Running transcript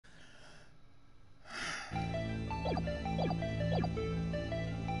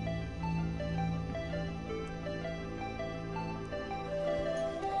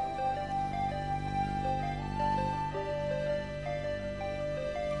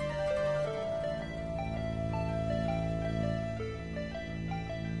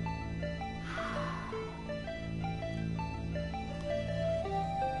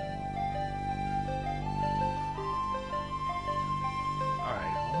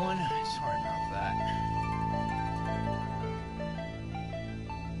everyone. Sorry about that.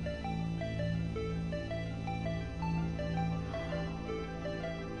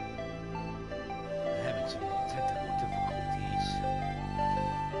 I'm having some technical difficulties. Among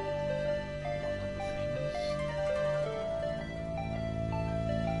other things.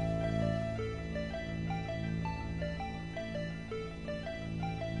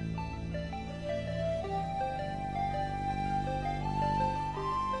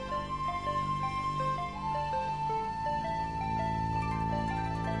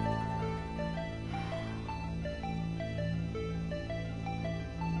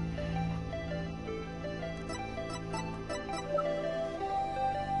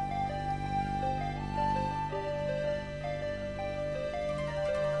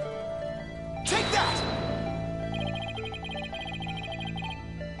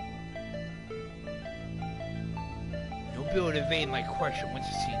 You'll be able to evade my question once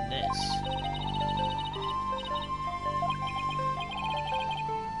you see this.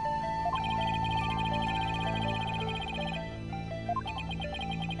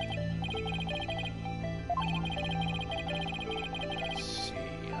 Let's see.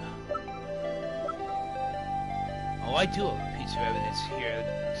 Oh, I do have a piece of evidence here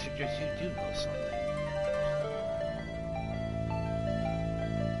that suggests you do know something.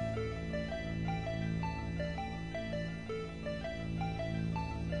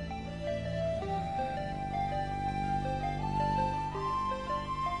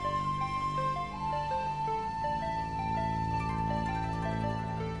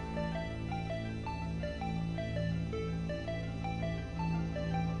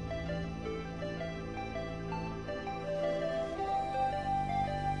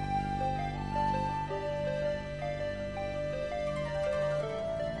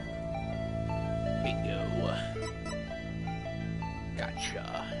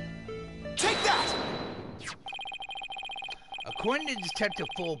 Take that! According to Detective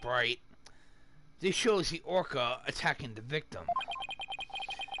Fulbright, this shows the Orca attacking the victim.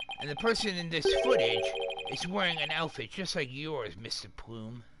 And the person in this footage is wearing an outfit just like yours, Mr.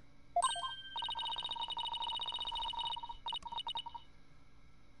 Plume.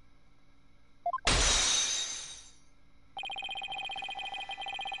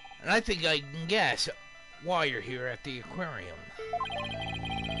 And I think I can guess why you're here at the aquarium.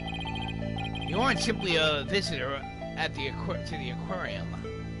 You aren't simply a visitor at the to the aquarium.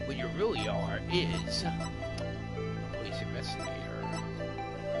 What you really are is a police investigator.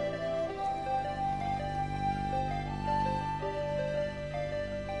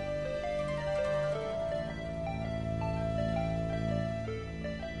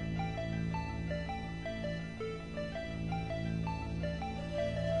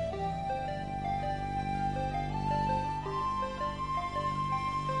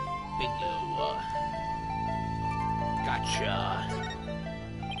 Gotcha.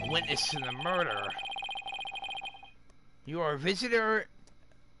 Witness to the murder. You are a visitor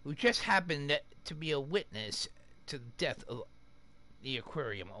who just happened to be a witness to the death of the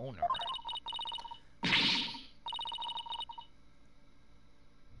aquarium owner. It's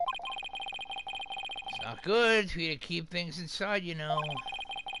not good for you to keep things inside, you know.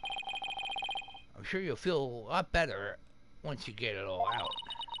 I'm sure you'll feel a lot better once you get it all out.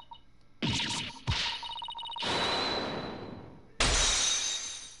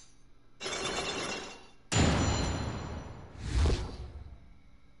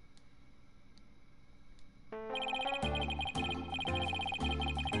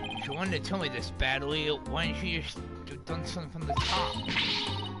 If you wanted to tell me this badly, why didn't you just have done something from the top?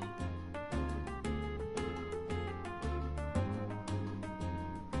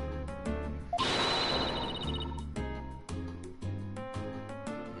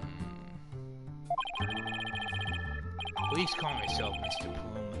 Please call myself Mr.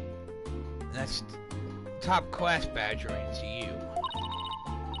 Plume. And that's top class badgering to you.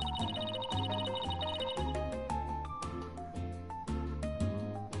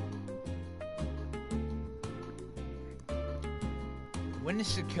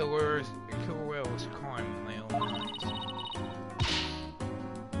 Witness the killer whale was crime in my own eyes.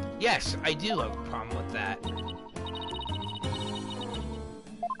 Yes, I do have a problem with that.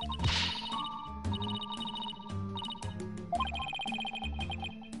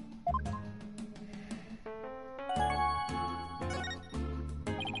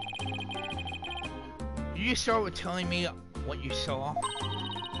 Did you start with telling me what you saw?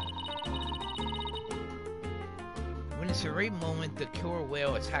 When it's the right moment, the killer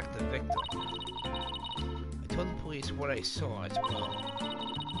whale attacked the victim. I told the police what I saw as well.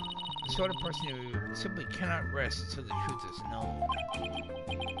 I saw the person who simply cannot rest until the truth is known.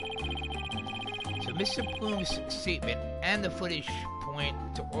 Mr. Plume's statement and the footage point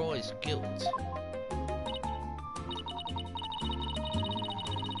to Orla's guilt.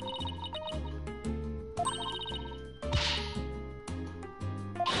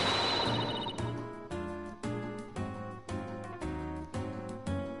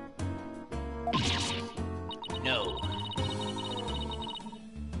 No.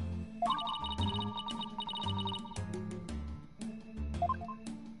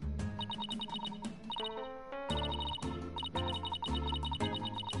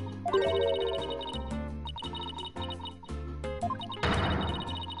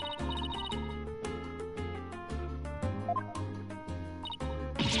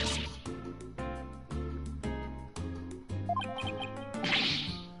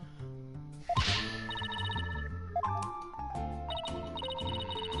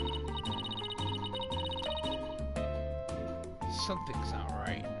 Something's not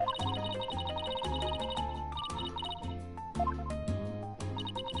right.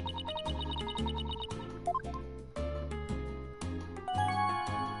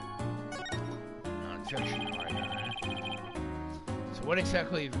 Non-fiction writer. So what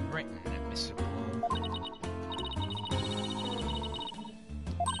exactly have you written, Mr. Bloom?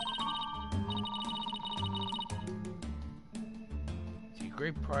 Take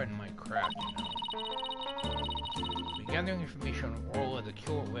great pride in my craft, you know. Been gathering information on Orla the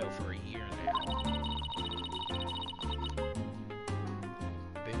killer whale for a year now.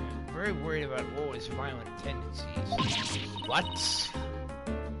 Been very worried about Orla's violent tendencies. What?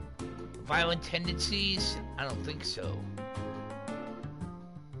 Violent tendencies? I don't think so.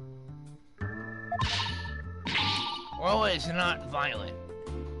 Orla is not violent.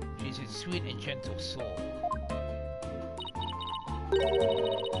 She's a sweet and gentle soul.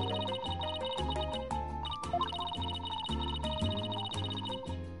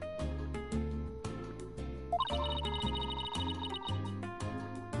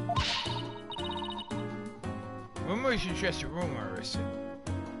 Rumors are just rumors.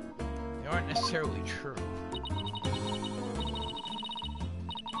 They aren't necessarily true.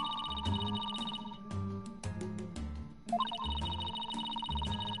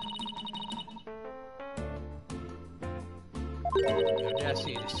 The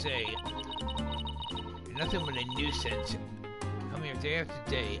audacity to say, you're nothing but a nuisance. Come here day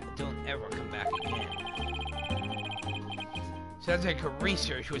after day, don't ever come back again. Sounds like her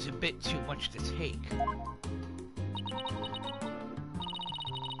research was a bit too much to take.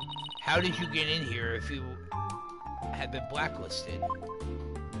 How did you get in here if you had been blacklisted?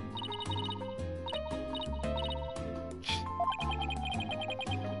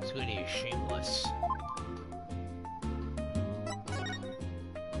 Sweetie is shameless.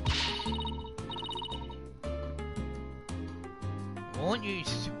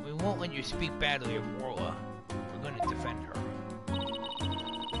 We won't let you speak badly of Orla. We're going to defend her.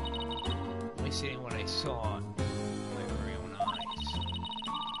 Only saying what I saw with my very own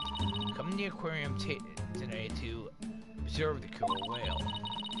eyes. Come to the aquarium today to observe the killer whale.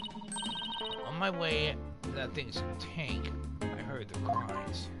 On my way to that thing's tank, I heard the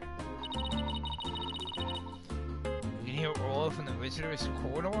cries. You can hear Orla from the visitors'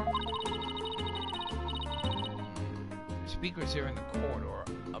 corridor? Speakers are in the corridor,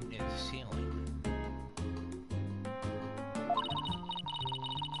 up near the ceiling.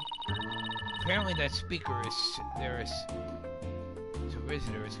 Apparently that speaker is there is so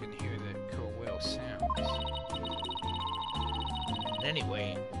visitors can hear the killer whale sounds. And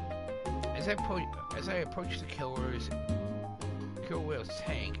anyway, as I approached the killer whale's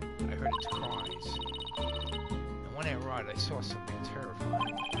tank, I heard its cries. And when I arrived, I saw something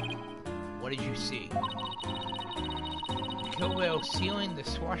terrifying. What did you see? The killer whale sealing the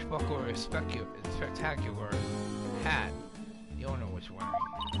swashbuckler spectacular hat the owner was wearing.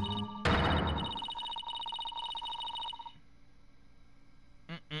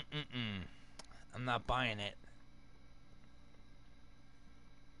 I'm not buying it.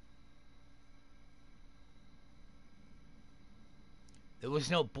 There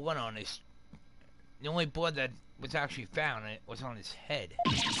was no blood on his... The only blood that was actually found was on his head.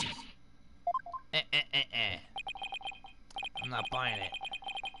 I'm not buying it.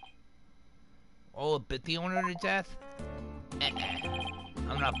 Orla bit the owner to death?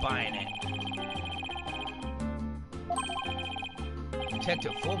 I'm not buying it.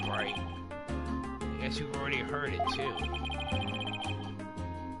 Detective Fulbright? I guess you've already heard it too.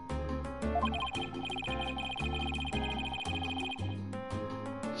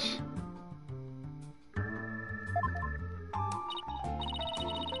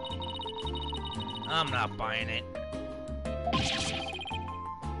 I'm not buying it.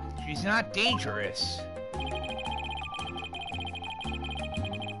 She's not dangerous.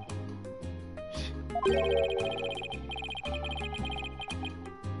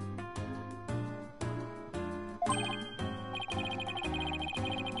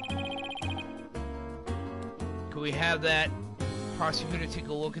 Can we have that prosecutor take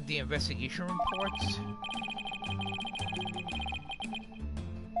a look at the investigation reports?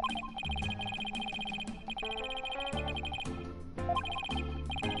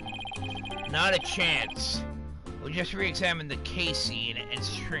 Not a chance. We'll just re-examine the case scene and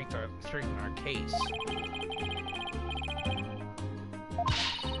strengthen our case.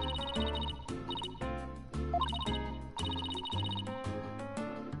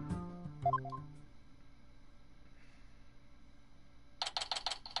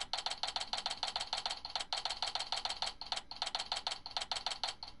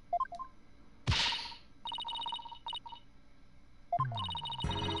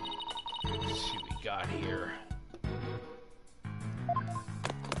 Got here.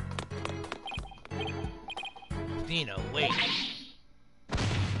 Dina, wait.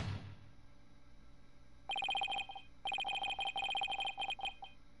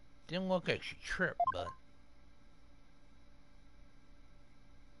 Didn't look like she tripped, but...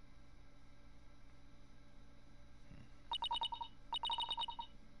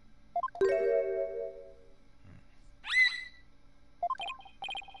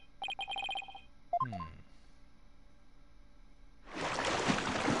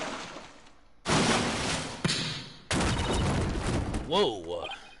 Whoa!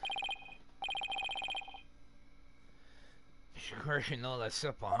 She crushing all that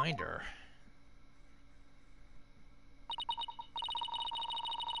stuff behind her.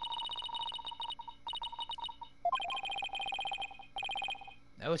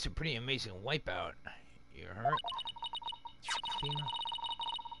 That was a pretty amazing wipeout. You hurt? Tina?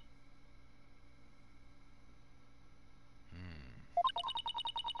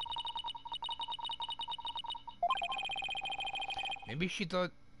 Maybe she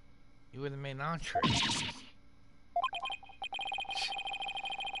thought you were the main entree.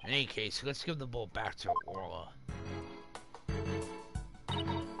 In any case, let's give the ball back to Orla.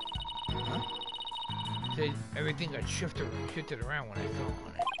 Huh? So everything got shifted around when I fell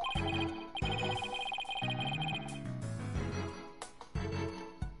on it.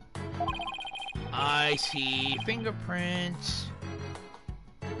 I see fingerprints.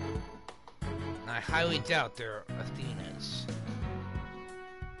 I highly doubt they're Athena's.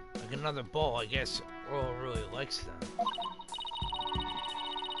 Like another ball, I guess Orla really likes them.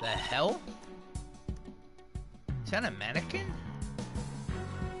 The hell? Is that a mannequin?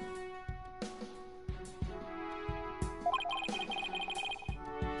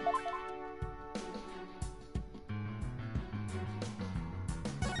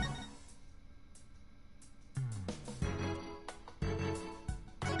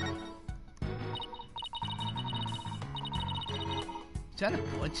 Is that a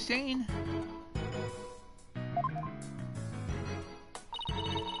blood stain?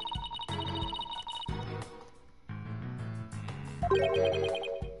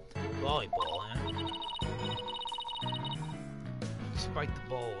 Volleyball, huh? Spike the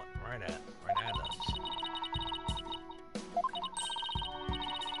ball right at us.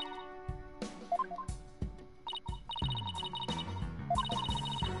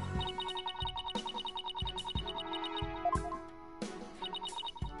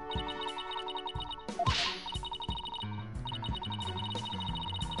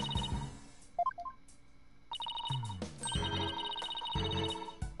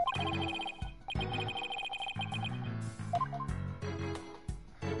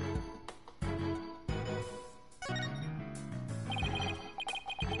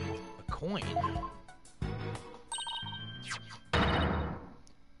 Coin.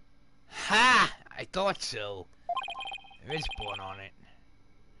 Ha! I thought so. There is blood on it.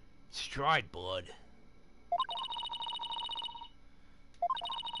 It's dried blood.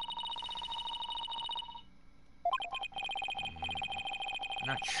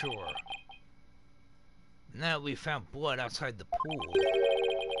 Not sure. Now that we found blood outside the pool,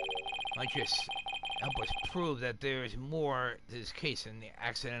 might just help us prove that there is more to this case than the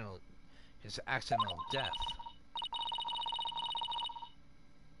accidental death.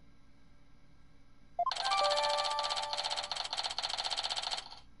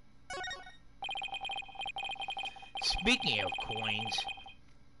 Speaking of coins,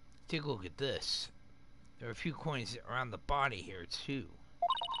 take a look at this. There are a few coins around the body here too.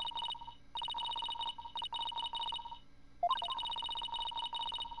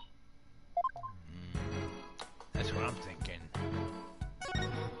 That's what I'm thinking.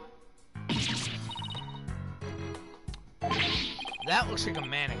 That looks like a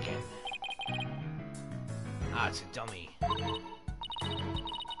mannequin. Ah, it's a dummy.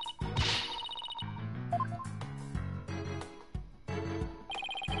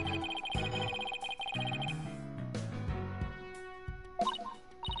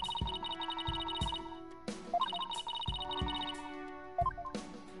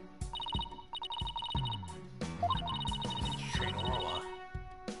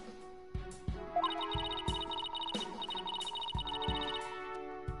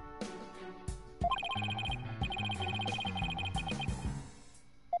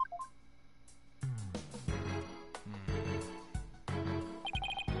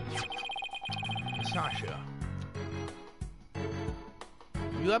 Sasha,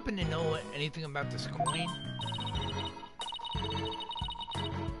 you happen to know anything about this coin?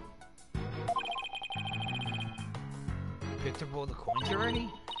 Picked up all the coins already?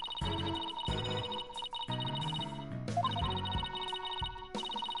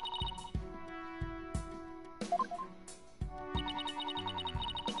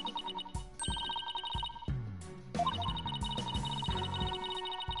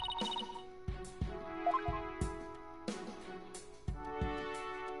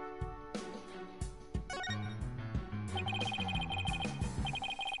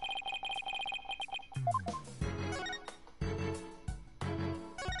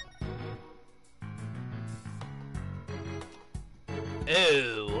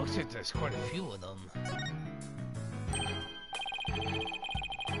 Oh, looks like there's quite a few of them.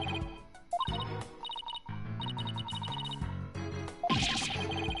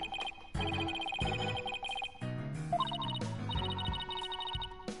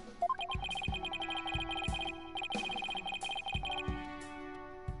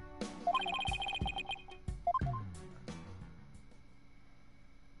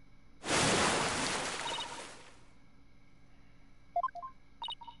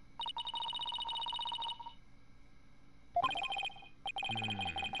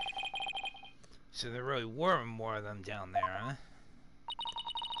 So there really were more of them down there, huh?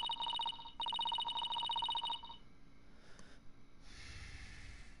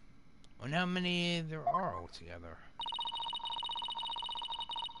 I wonder how many there are altogether.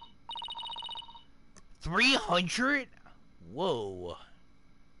 300? Whoa.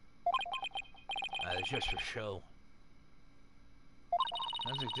 That's just for show.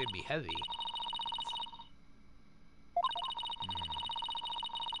 Sounds like they'd be heavy.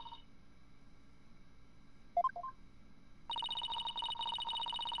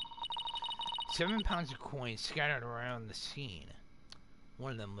 7 pounds of coins scattered around the scene.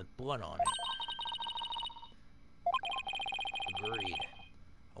 One of them with blood on it. Agreed.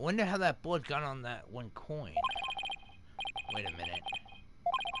 I wonder how that blood got on that one coin. Wait a minute.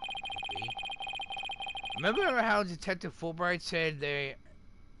 Maybe. Remember how Detective Fulbright said they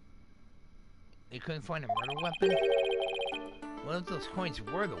couldn't find a murder weapon? What if those coins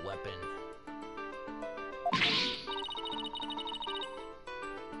were the weapon?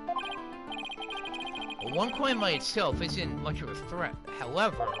 Well, one coin by itself isn't much of a threat.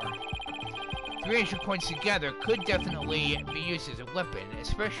 However, 300 coins together could definitely be used as a weapon,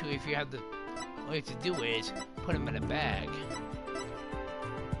 especially if you have all you have to do is put them in a bag.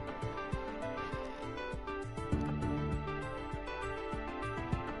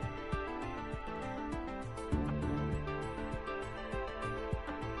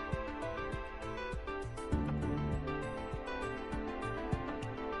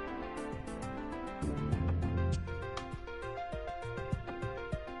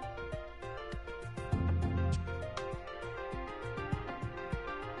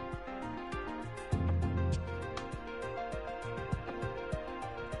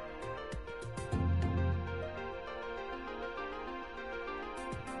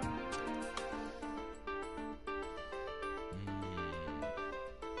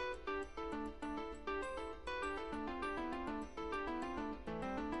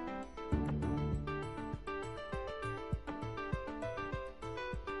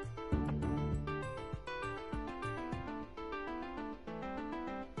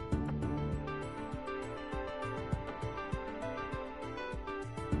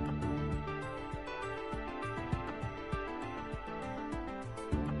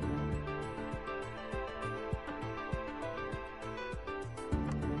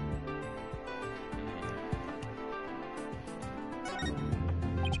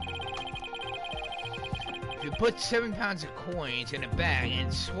 If you put 7 pounds of coins in a bag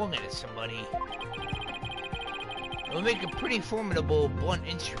and swung it at somebody, it would make a pretty formidable blunt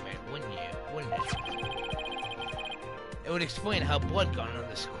instrument, wouldn't it? It would explain how blood got on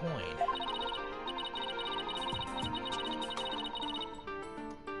this coin.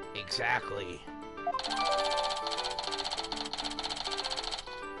 Exactly.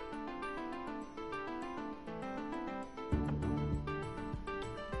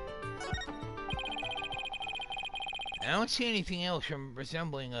 I don't see anything else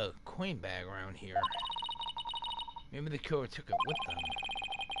resembling a coin bag around here. Maybe the killer took it with them.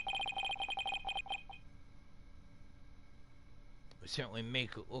 It would certainly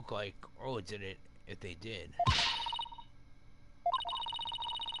make it look like Orca did it if they did.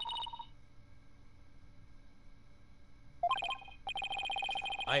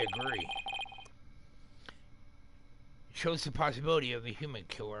 I agree. It shows the possibility of a human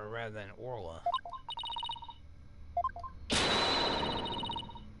killer rather than Orca.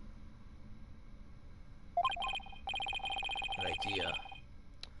 Good idea.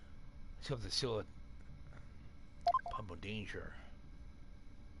 Let's hope the seal public danger.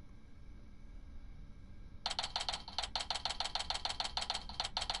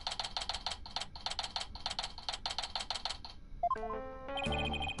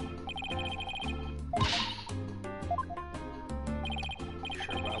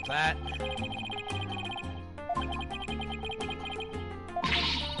 Sure about that?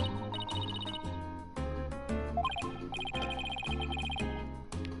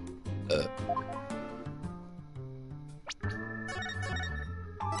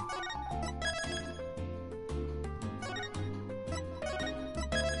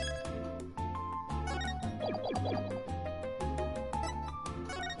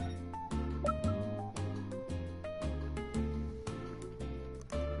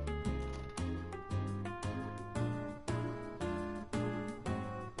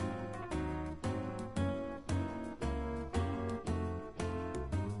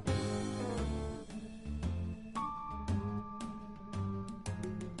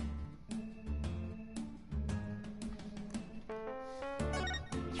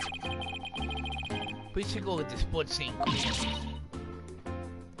 Please take a look at this blood-stained coin.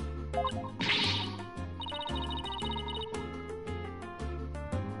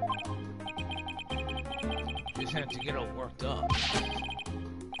 Just have to get all worked up.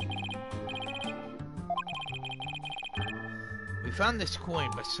 We found this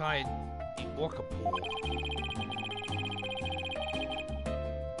coin beside the Orca pool.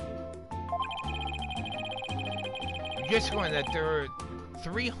 We just learned that there are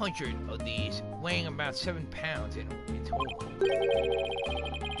 300 of these, weighing about 7 pounds in total.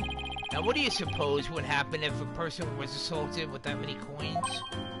 Now, what do you suppose would happen if a person was assaulted with that many coins?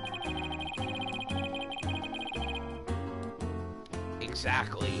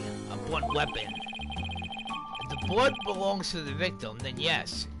 Exactly, a blunt weapon. If the blood belongs to the victim, then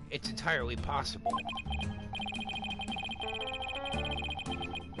yes, it's entirely possible.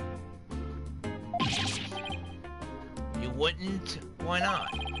 You wouldn't? Why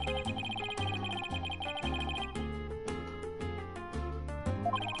not?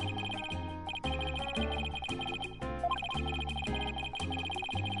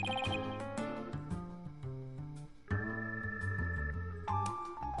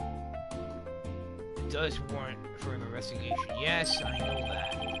 It does warrant further investigation. Yes, I know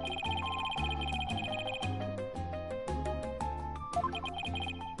that.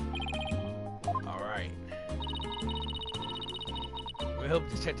 I hope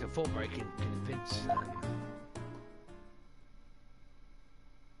Detective Fulbright can convince them.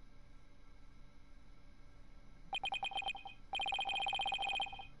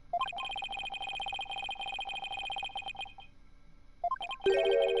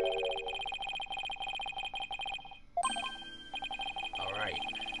 Alright.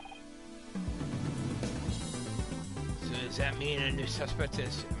 So does that mean a new suspect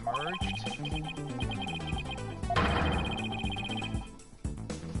has emerged?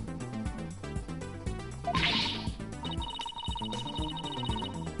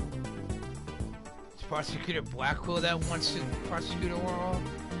 Prosecutor Blackwell that wants to prosecute Oral?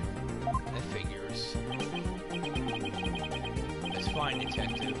 That figures. That's fine,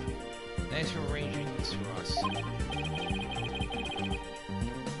 Detective. Thanks for arranging this for us.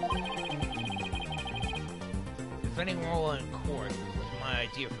 Defending Oral in court was my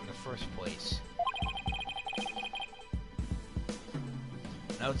idea from the first place.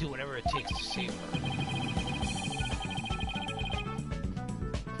 And I'll do whatever it takes to save her.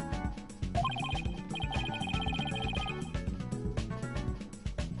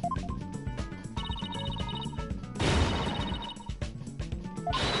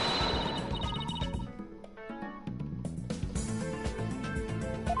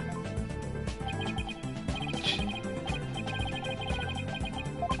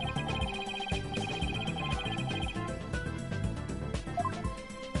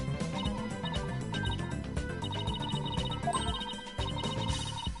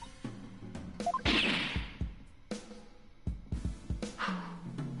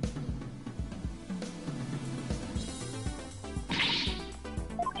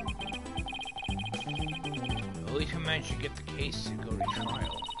 managed to get the case to go to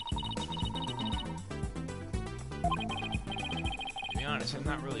trial. To be honest, I'm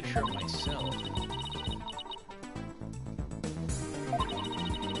not really sure myself.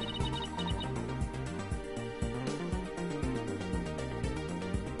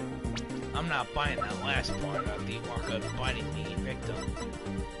 I'm not buying that last part of the Orca biting the victim.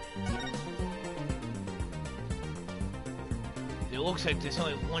 It looks like there's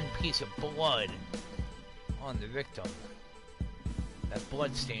only one piece of blood on the victim. That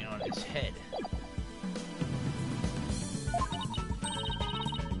blood stain on his head.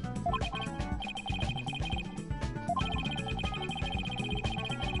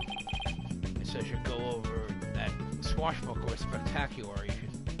 Guess I should go over that swashbuckler spectacular. You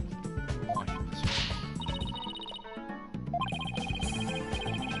should watch this.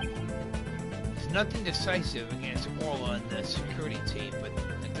 There's nothing decisive against Orca and the security team, but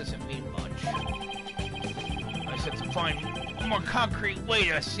that doesn't mean much. I just have to find a more concrete way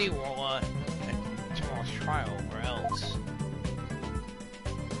to see Orca at tomorrow's trial, or else.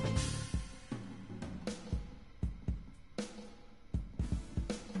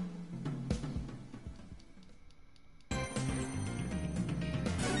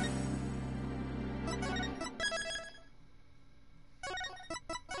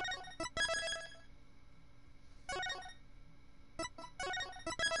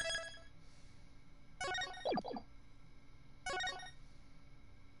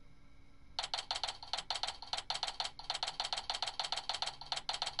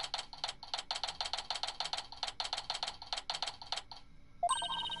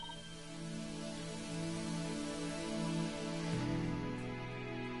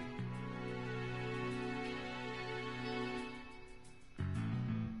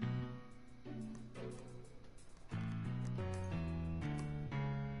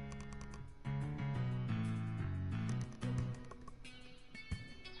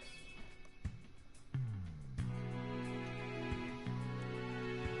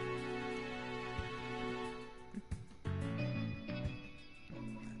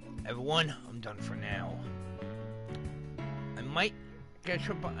 Everyone, I'm done for now. I might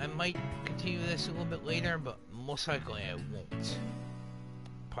continue this a little bit later, but most likely I won't.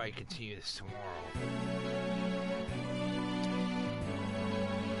 Probably continue this tomorrow.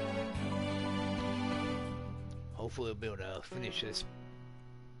 Hopefully I'll be able to finish this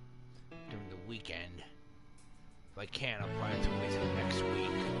during the weekend. If I can, I'll probably have to wait till next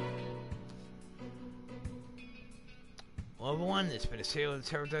week. Well, everyone, this has been a Sailor of the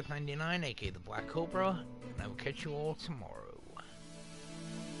Terror Death 99, aka the Black Cobra, and I will catch you all tomorrow.